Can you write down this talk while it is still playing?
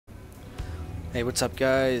Hey, what's up,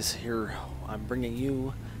 guys? Here I'm bringing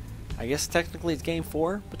you, I guess technically it's game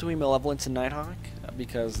 4 between Malevolence and NightHawk,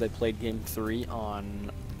 because they played game 3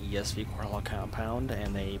 on ESV Cornwall Compound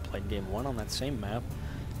and they played game 1 on that same map,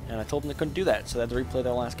 and I told them they couldn't do that, so they had to replay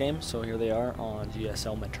their last game. So here they are on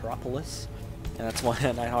GSL Metropolis, and that's why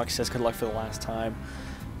NightHawk says good luck for the last time,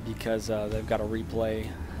 because they've got to replay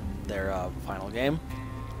their final game.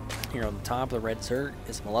 Here on the top, the red cert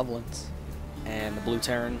is Malevolence, and the blue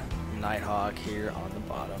Terran, NightHawk, here on the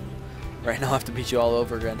bottom. Right now I have to beat you all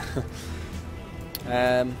over again.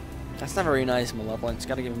 That's not very nice, Malevolence.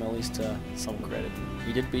 Gotta give him at least some credit.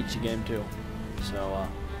 He did beat you game 2. So,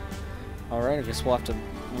 alright, I guess we'll have to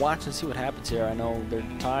watch and see what happens here. I know they're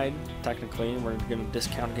tied, technically, and we're gonna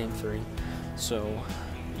discount game 3. So,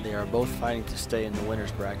 they are both fighting to stay in the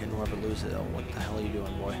winner's bracket, and whoever loses, oh, what the hell are you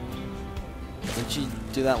doing, boy? Didn't you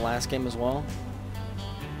do that last game as well?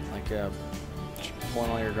 Like, pulling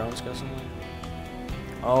all your drones go somewhere?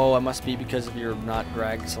 Oh, it must be because of your not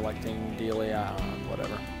drag selecting deal. Yeah,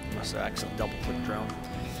 whatever. You must have accidentally double clicked drone.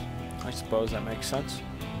 I suppose that makes sense.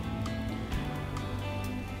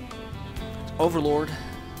 Overlord.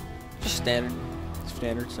 Just standard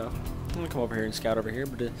stuff. I'm gonna come over here and scout over here,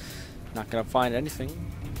 but not gonna find anything.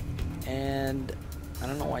 And I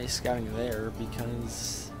don't know why he's scouting there,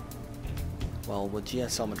 because, well, with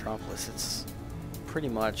GSL Metropolis, it's pretty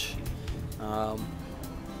much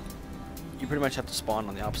you pretty much have to spawn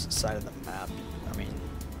on the opposite side of the map. I mean,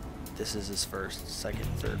 this is his first, second,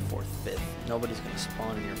 third, fourth, fifth. Nobody's going to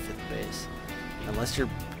spawn in your 5th base. Unless you're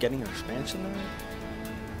getting your expansion there?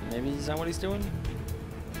 Maybe is that what he's doing?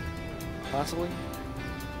 Possibly?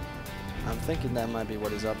 I'm thinking that might be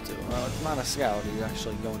what he's up to. Well, it's not a scout. He's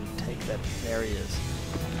actually going to take that areas.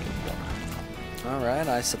 Alright,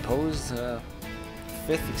 I suppose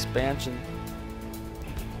 5th expansion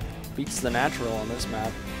beats the natural on this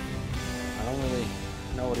map. I don't really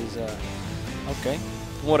know what he's, okay,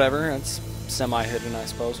 whatever, that's semi-hidden, I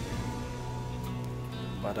suppose.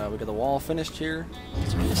 But we got the wall finished here.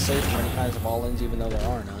 It's really safe from any kinds of all-ins, even though there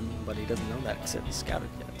are none, but he doesn't know that because he hasn't scouted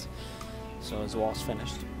yet. So his wall's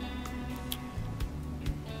finished.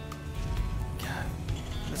 God,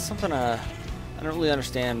 that's something I don't really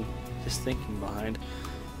understand his thinking behind.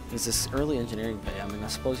 Is this early engineering bay? I mean, I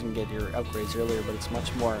suppose you can get your upgrades earlier, but it's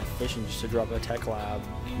much more efficient just to drop a tech lab,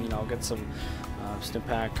 you know, get some stim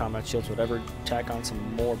pack, combat shields, whatever, tack on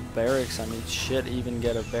some more barracks. I mean, shit, even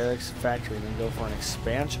get a barracks factory and then go for an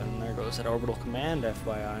expansion. There goes that orbital command,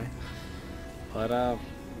 FYI. But,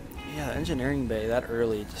 yeah, engineering bay that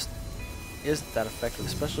early just isn't that effective,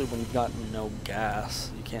 especially when you've got no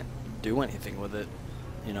gas. You can't do anything with it,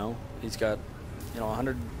 you know? He's got, you know,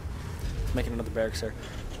 100, making another barracks there,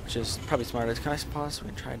 which is probably smarter. Can I pause so we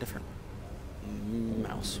can try a different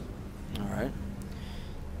mouse? Alright.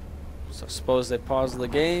 So suppose they pause the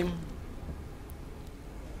game.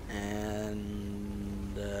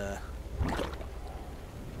 And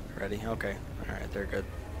ready? Okay. Alright, they're good.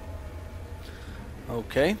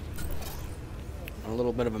 Okay. A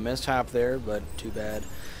little bit of a mishap there, but too bad.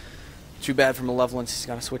 Too bad for Malevolence. He's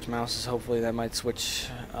got to switch mouses. Hopefully that might switch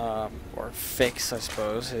or fix, I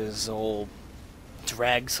suppose, his old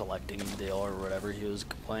drag selecting deal or whatever he was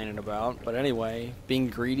complaining about. But anyway, being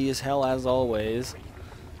greedy as hell as always.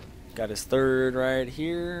 Got his 3rd right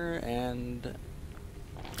here, and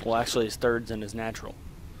well, actually his 3rd's in his natural.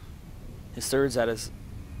 His 3rd's at his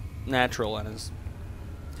natural, and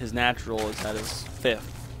his natural is at his 5th.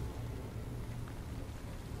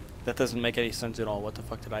 That doesn't make any sense at all. What the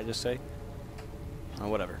fuck did I just say? Oh,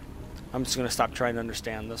 whatever. I'm just gonna stop trying to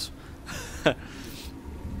understand this.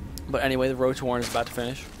 But anyway, the roach warren is about to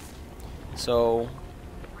finish, so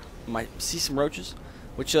might see some roaches,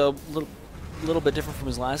 which little bit different from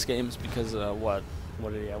his last games because what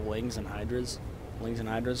did he have? Lings and hydras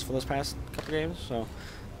for those past couple games. So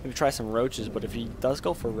maybe try some roaches. But if he does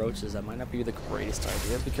go for roaches, that might not be the greatest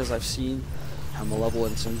idea, because I've seen how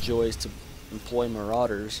Malevolence enjoys to employ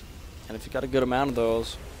marauders, and if you got a good amount of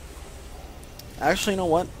those, actually, you know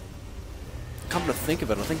what? Come to think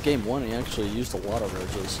of it, I think game 1 he actually used a lot of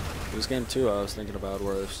roaches. It was game 2 I was thinking about,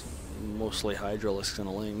 where it's mostly hydralisks and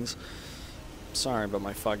lings. Sorry about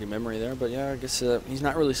my foggy memory there, but yeah, I guess he's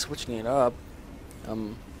not really switching it up.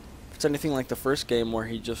 If it's anything like the first game where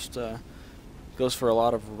he just goes for a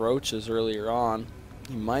lot of roaches earlier on,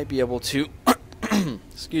 he might be able to,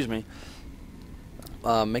 excuse me,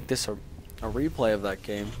 make this a replay of that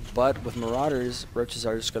game. But with marauders, roaches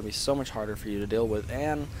are just going to be so much harder for you to deal with,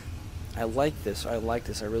 and I like this, I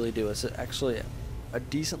really do. It's actually a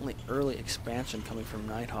decently early expansion coming from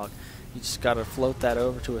NightHawk. You just gotta float that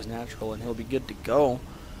over to his natural and he'll be good to go.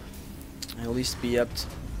 He'll at least be up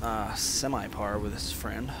semi-par with his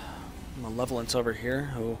friend. Malevolence over here,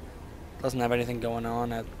 who doesn't have anything going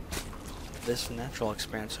on at this natural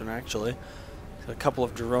expansion, actually. A couple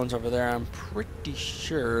of drones over there. I'm pretty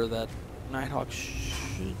sure that NightHawk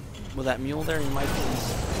should... With that mule there, he might be...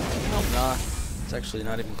 Nope, nah. It's actually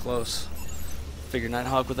not even close. Figure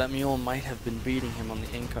NightHawk with that mule might have been beating him on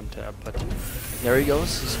the income tab, but there he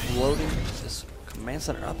goes. He's loading his command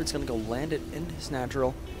center up. It's going to go land it in his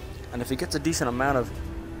natural. And if he gets a decent amount of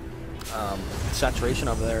saturation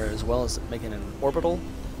over there, as well as making an orbital,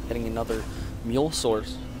 getting another mule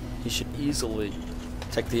source, he should easily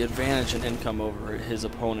take the advantage in income over his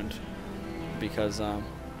opponent, because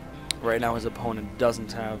right now his opponent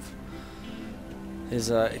doesn't have his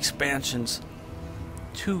expansions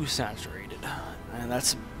too saturated, and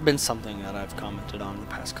that's been something that I've commented on the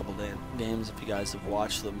past couple games if you guys have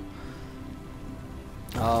watched them.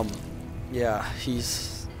 Yeah, he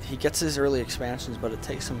gets his early expansions, but it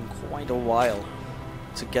takes him quite a while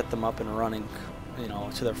to get them up and running, you know,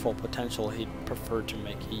 to their full potential. He'd prefer to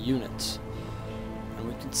make units. And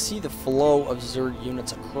we can see the flow of Zerg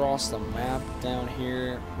units across the map down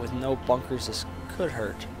here. With no bunkers, this could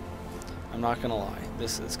hurt. I'm not gonna lie.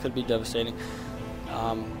 This could be devastating.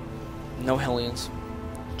 No Hellions,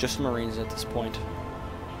 just Marines at this point.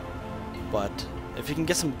 But if you can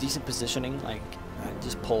get some decent positioning, like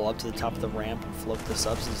just pull up to the top of the ramp and float this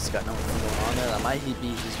up since it's got nothing going on there, that might be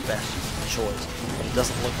his best choice. But it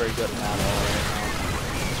doesn't look very good at all right now.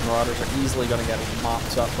 These Marauders are easily going to get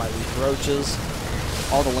mopped up by these roaches.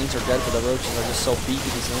 All the Lings are dead, but the roaches are just so beefy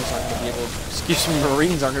these Lings aren't going to be able to, excuse me,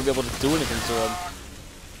 Marines aren't going to be able to do anything to them.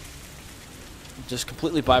 Just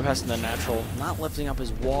completely bypassing the natural, not lifting up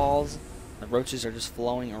his walls. The roaches are just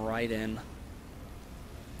flowing right in.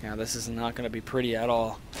 Yeah, this is not going to be pretty at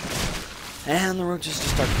all. And the roaches just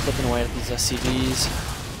start clipping away at these SCVs.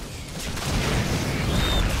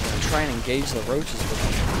 Try and engage the roaches, but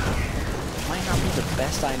it might not be the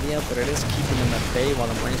best idea, but it is keeping them at bay while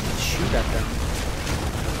the Marines can shoot at them.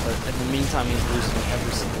 But in the meantime, he's losing every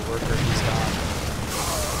single worker he's got.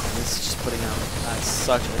 And this is just putting him at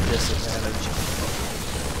such a disadvantage.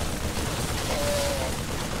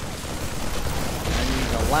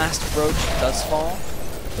 And the last roach does fall.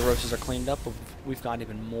 The roaches are cleaned up, but we've got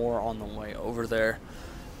even more on the way over there.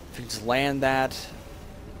 If you just land that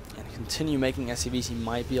and continue making SCVs, he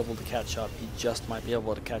might be able to catch up. He just might be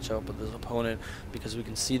able to catch up with his opponent, because we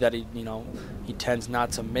can see that he tends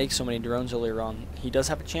not to make so many drones earlier on. He does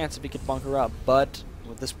have a chance if he could bunker up, but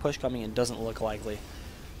with this push coming, it doesn't look likely.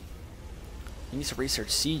 He needs to research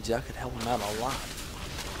siege. That could help him out a lot,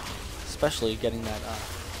 especially getting that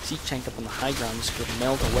siege tank up on the high ground. Just could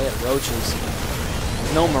melt away at roaches.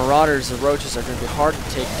 No Marauders, the roaches are going to be hard to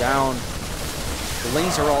take down. The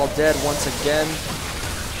Lings are all dead once again.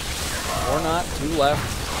 Or not, 2 left.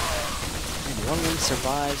 And 1 Ling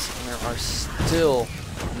survives, and there are still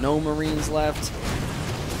no Marines left.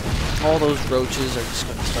 All those roaches are just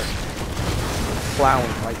going to start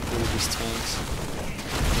plowing right through these tanks.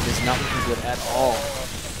 It is not looking good at all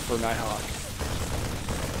for NightHawk.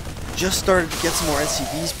 Just started to get some more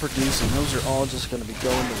SCVs produced, and those are all just going to be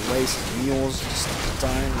going to waste. Mules just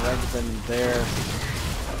dying right then and there.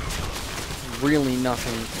 Really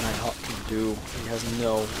nothing NightHawk can do. He has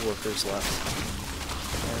no workers left.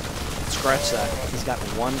 Scratch that. He's got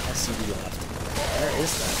 1 SCV left. Where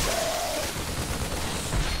is that guy?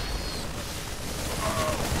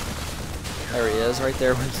 There he is, right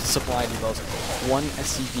there with the supply depots. 1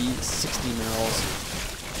 SCV, 60 minerals.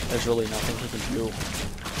 There's really nothing he can do.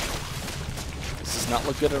 This does not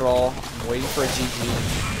look good at all. I'm waiting for a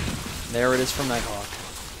GG. There it is from NightHawk.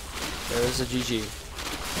 There is a GG.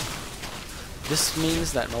 This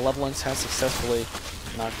means that Malevolence has successfully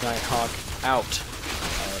knocked NightHawk out.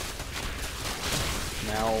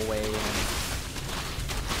 Now away in.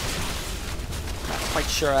 Not quite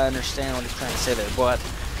sure I understand what he's trying to say there, but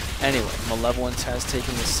anyway, Malevolence has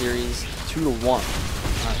taken the series 2-1.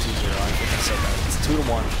 Not 2-0, I think I said that. It's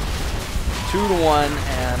 2-1. 2-1,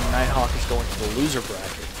 and NightHawk is going to the loser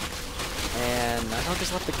bracket. And NightHawk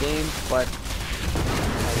has left the game, but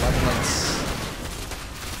Malevolence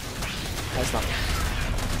has nothing.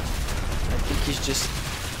 I think he's just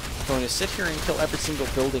going to sit here and kill every single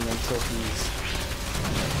building until he's...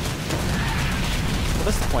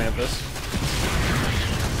 What's the point of this?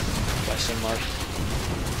 Question mark.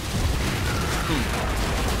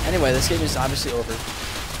 Anyway, this game is obviously over.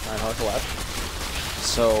 NightHawk left.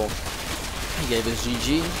 So, he gave his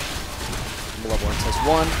GG. Malevolence has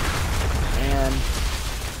won. And...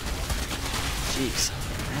 Jeez.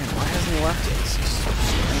 Man, why hasn't he left yet? This is so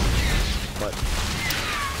strange. But,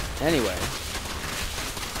 anyway.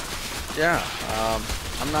 Yeah,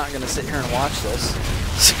 I'm not going to sit here and watch this.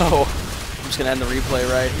 So I'm just going to end the replay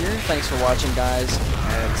right here. Thanks for watching, guys,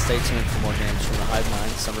 and stay tuned for more games from the Hive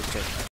Mind Summer Kick.